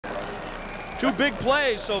Two big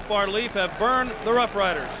plays so far, Leaf, have burned the Rough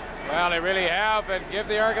Riders. Well, they really have, and give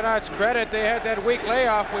the Argonauts credit. They had that weak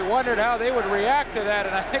layoff. We wondered how they would react to that,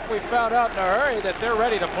 and I think we found out in a hurry that they're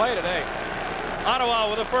ready to play today.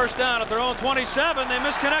 Ottawa with a first down at their own 27. They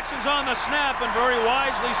miss connections on the snap, and very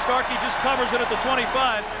wisely, Starkey just covers it at the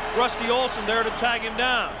 25. Rusty Olson there to tag him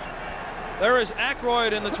down. There is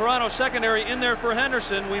Aykroyd in the Toronto secondary in there for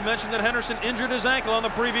Henderson. We mentioned that Henderson injured his ankle on the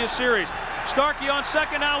previous series. Starkey on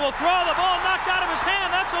second down will throw the ball knocked out of his hand.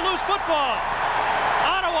 That's a loose football.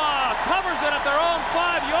 Ottawa covers it at their own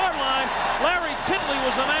 5-yard line. Larry Titley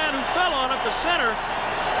was the man who fell on it, the center.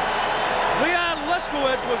 Leon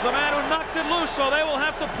Leskowitz was the man who knocked it loose, so they will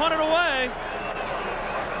have to punt it away.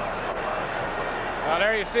 Well,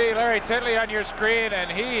 there you see Larry Titley on your screen, and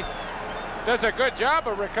he does a good job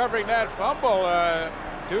of recovering that fumble.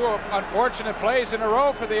 Two unfortunate plays in a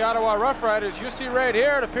row for the Ottawa Rough Riders. You see right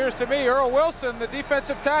here, it appears to me, Earl Wilson, the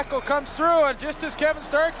defensive tackle, comes through, and just as Kevin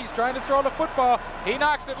Starkey's trying to throw the football, he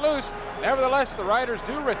knocks it loose. Nevertheless, the Riders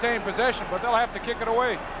do retain possession, but they'll have to kick it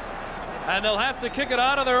away. And they'll have to kick it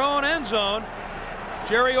out of their own end zone.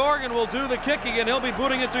 Jerry Organ will do the kicking, and he'll be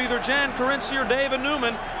booting it to either Jan Carinci or David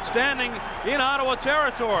Newman, standing in Ottawa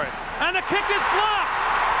territory. And the kick is blocked.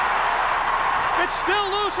 It's still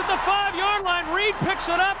loose at the 5-yard line. Reed picks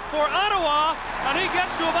it up for Ottawa, and he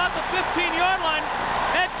gets to about the 15-yard line.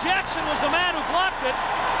 Ed Jackson was the man who blocked it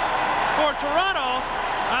for Toronto.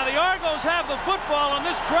 Now the Argos have the football, and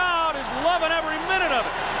this crowd is loving every minute of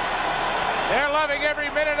it. They're loving every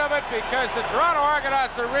minute of it because the Toronto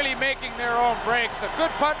Argonauts are really making their own breaks. A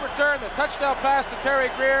good punt return, the touchdown pass to Terry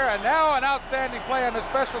Greer, and now an outstanding play on the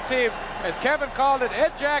special teams. As Kevin called it,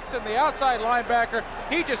 Ed Jackson, the outside linebacker,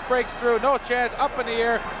 he just breaks through, no chance, up in the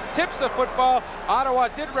air, tips the football. Ottawa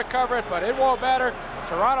did recover it, but it won't matter.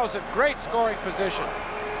 Toronto's in great scoring position.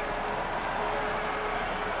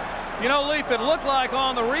 You know, Leaf, it looked like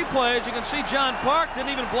on the replay, as you can see, John Park didn't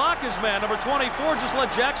even block his man. Number 24 just let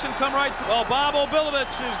Jackson come right through. Well, Bob Obilovich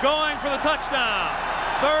is going for the touchdown.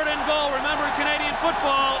 3rd and goal. Remember, in Canadian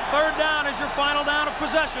football, 3rd down is your final down of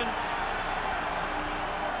possession.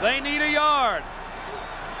 They need a yard.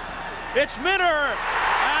 It's Minner,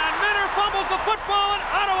 and Minner fumbles the football, and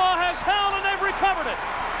Ottawa has held, and they've recovered it.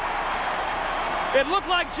 It looked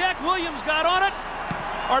like Jack Williams got on it,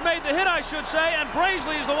 or made the hit, I should say, and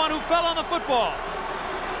Brazeley is the one who fell on the football.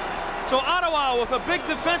 So Ottawa with a big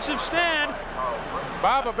defensive stand.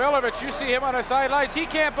 Bob Obilovich, you see him on the sidelines. He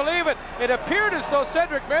can't believe it. It appeared as though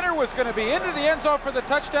Cedric Minner was going to be into the end zone for the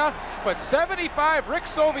touchdown, but 75, Rick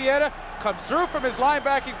Sovieta, comes through from his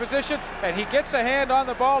linebacking position, and he gets a hand on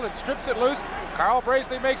the ball and strips it loose. Carl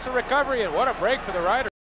Brazeley makes a recovery, and what a break for the Riders.